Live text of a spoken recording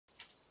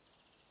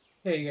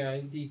Hey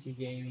guys, DT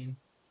Gaming.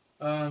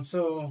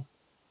 So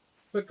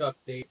quick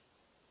update.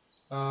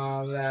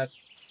 That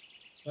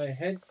my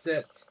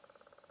headset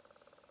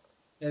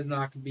is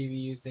not gonna be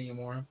used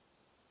anymore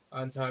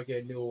until I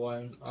get a new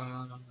one.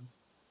 I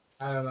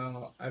don't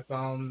know. I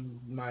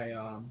found my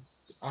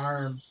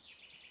arm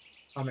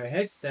on my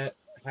headset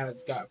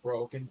has got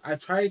broken. I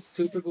tried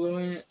super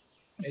gluing it.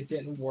 It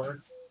didn't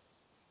work.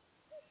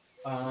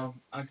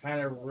 I'm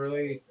kind of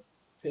really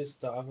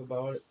pissed off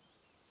about it.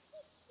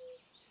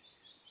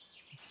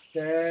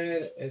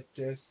 Instead, it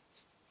just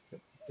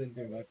didn't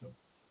do nothing.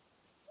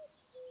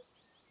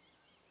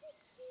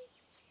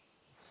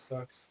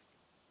 Sucks.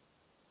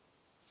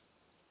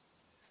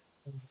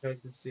 As you guys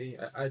can see,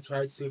 I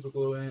tried super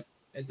gluing it.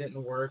 It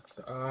didn't work.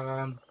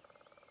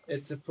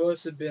 It's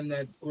supposed to have been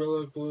that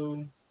Gorilla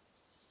Glue.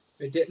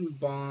 It didn't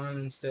bond.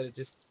 Instead, it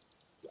just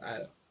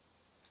I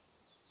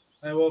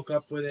I woke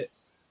up with it,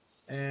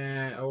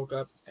 and I woke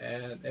up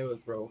and it was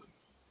broke.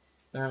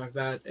 Now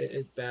that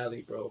it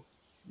badly broke.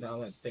 Now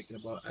that I'm thinking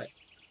about it,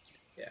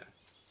 yeah.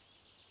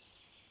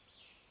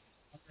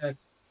 I'm gonna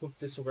flip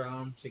this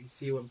around so you can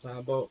see what I'm talking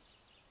about.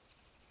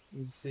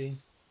 You can see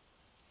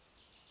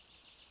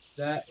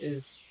that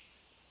is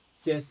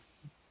just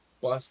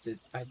busted.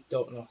 I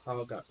don't know how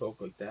it got broke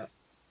like that.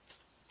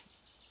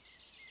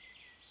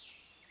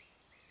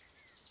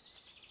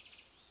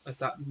 I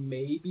thought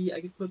maybe I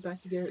could put it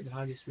back together, and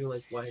I just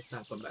realized why it's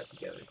not put back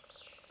together.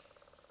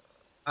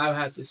 I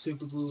have to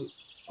super glue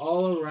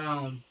all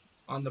around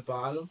on the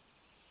bottom,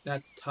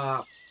 at the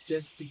top,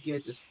 just to get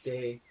it to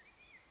stay.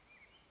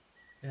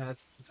 And I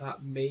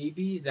thought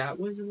maybe that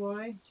was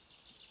why.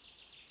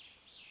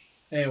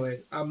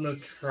 Anyways, I'm gonna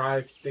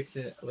try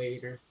fixing it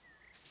later.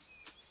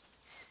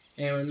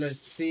 And we're gonna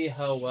see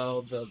how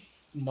well the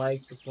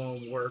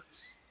microphone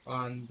works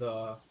on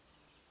the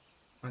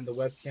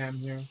webcam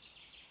here.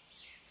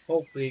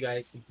 Hopefully you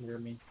guys can hear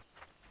me.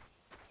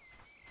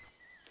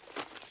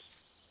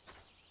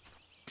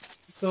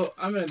 So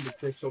I'm gonna do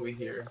this over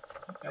here.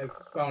 I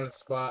found a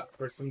spot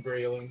for some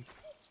graylings.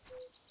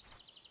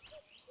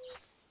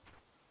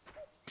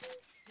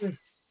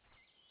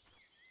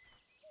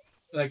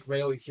 Like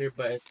right over here,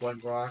 but it's one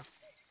rock.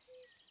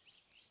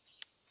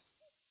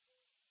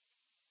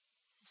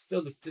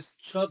 Still, this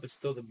chub is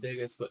still the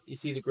biggest, but you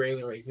see the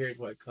grayling right here is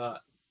what I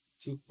caught.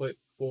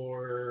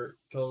 2.4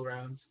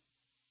 kilograms.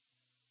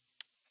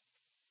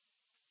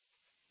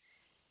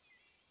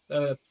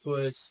 Put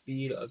a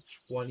speed of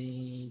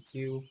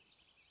 22.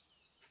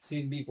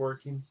 Seem to be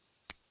working.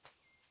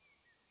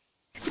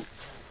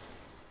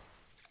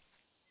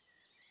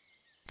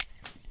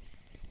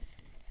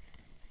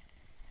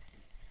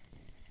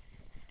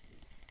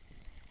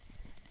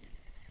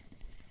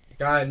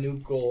 Got a new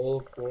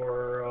goal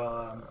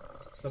for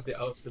something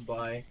else to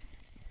buy.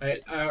 I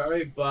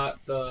already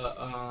bought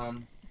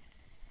the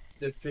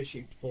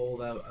fishing pole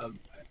that I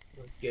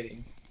was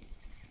getting.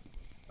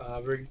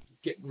 We're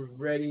getting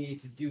ready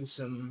to do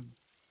some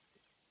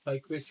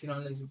pike fishing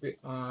on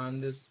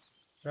this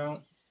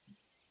account.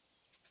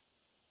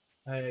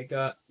 I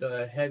got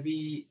the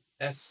heavy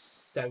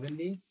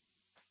S70,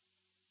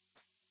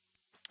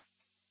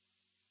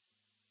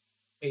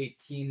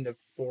 18 to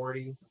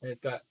 40, and it's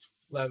got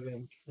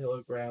 11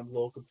 kilogram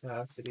low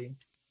capacity.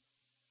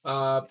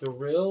 The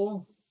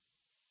reel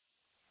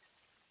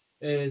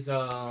is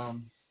I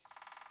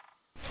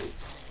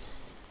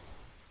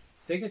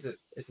think it's a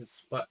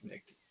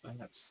Sputnik. I'm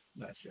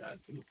not sure. I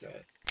have to look at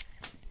it.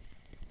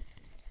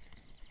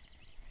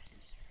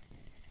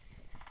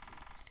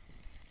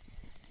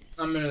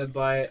 I'm gonna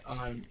buy it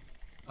on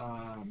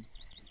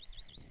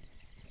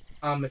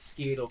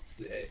Mosquito,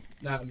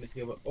 not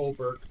Mosquito, but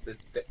Ober, because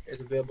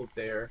it's available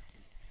there.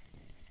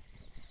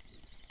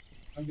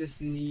 I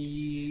just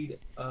need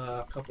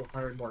a couple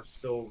hundred more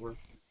silver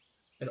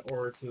in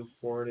order to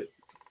afford it.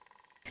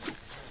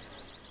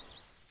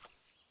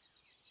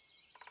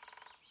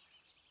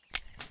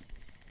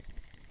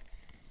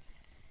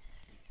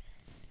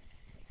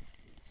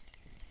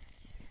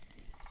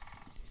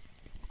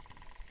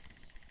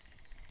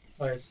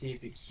 Try to see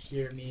if you can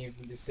hear me if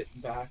I'm just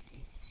sitting back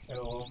at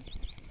all.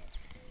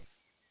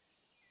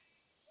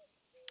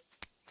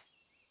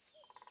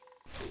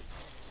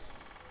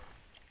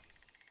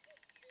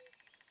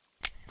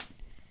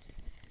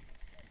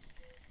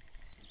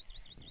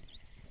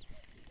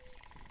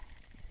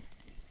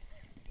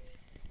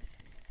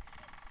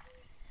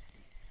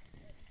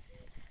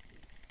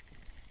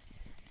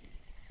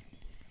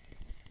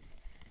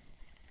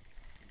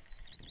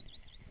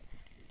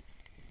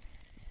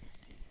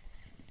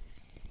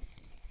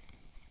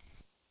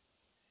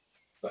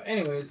 But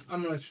anyways,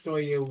 I'm gonna show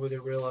you with the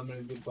reel I'm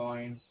gonna be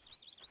buying.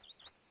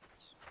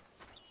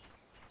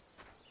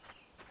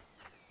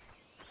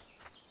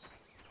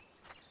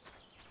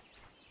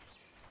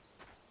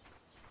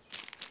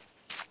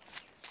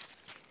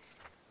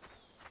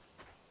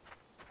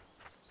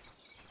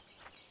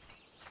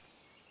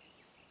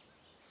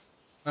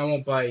 I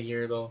won't buy it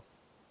here though,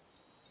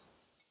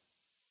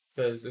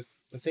 because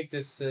I think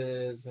this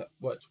is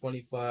what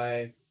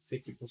 25,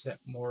 50%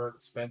 more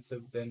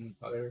expensive than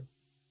other.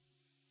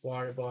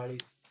 water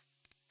bodies.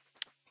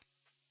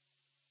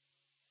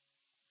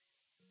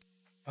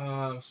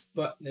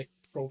 Sputnik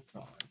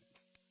Proton.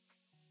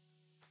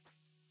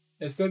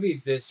 It's gonna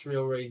be this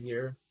reel right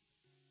here.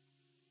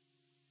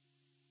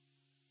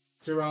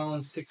 It's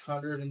around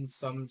 600 and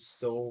some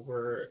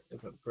silver,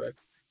 if I'm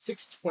correct.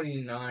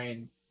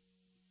 629,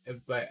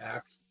 if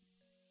I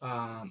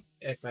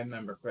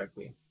remember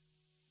correctly.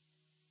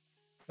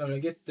 So I'm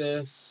gonna get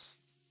this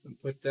and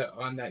put that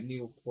on that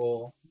new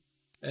pole.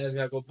 And I just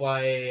gotta go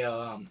buy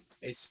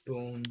a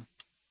spoon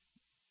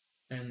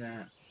and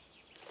that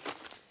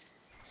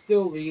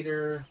still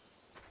leader.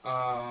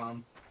 I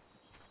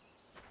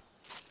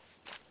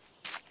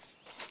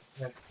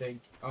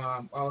think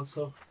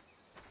also,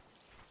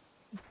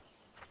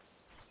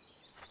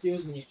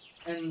 excuse me,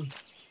 and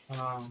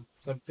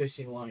some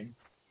fishing line.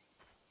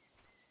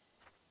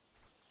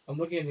 I'm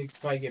looking to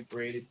probably get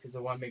braided because I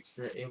want to make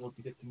sure I'm able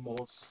to get the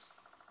most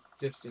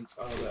distance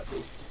out of that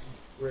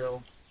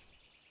reel.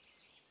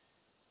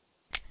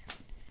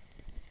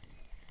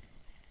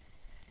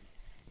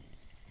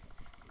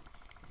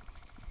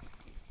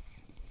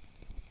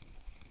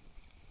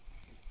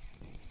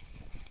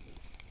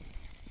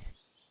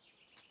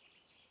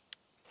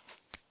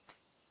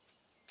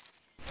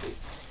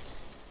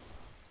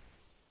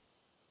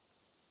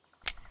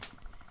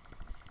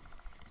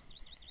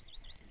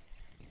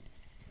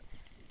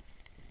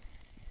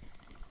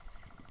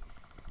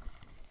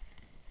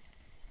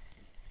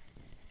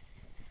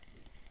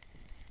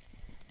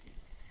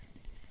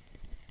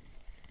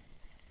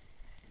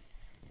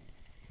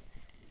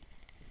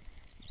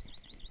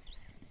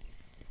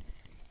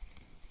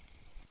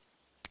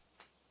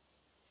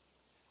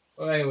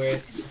 Well, anyway,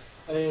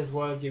 I just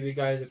want to give you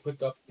guys a quick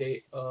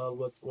update of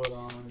what's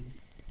going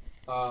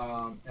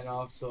on, and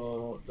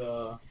also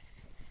the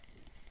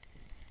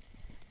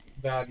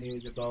bad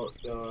news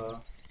about the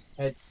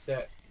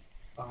headset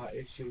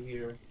issue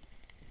here.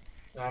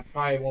 And I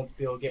probably won't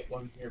be able to get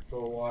one here for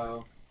a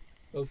while.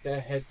 Those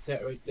that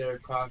headset right there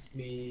cost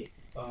me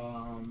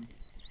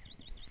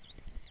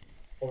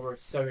over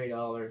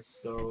 $70,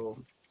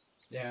 so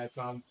yeah, it's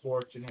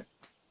unfortunate.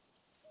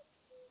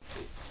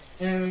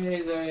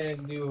 Anyways, I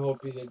do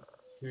hope you did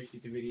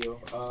appreciate the video.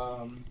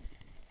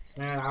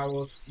 And I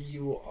will see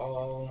you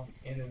all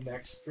in the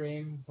next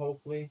stream,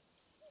 hopefully.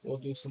 We'll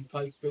do some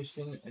pike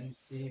fishing and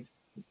see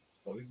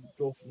what we can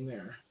go from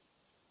there.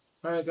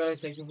 Alright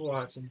guys, thank you for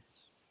watching.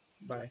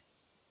 Bye.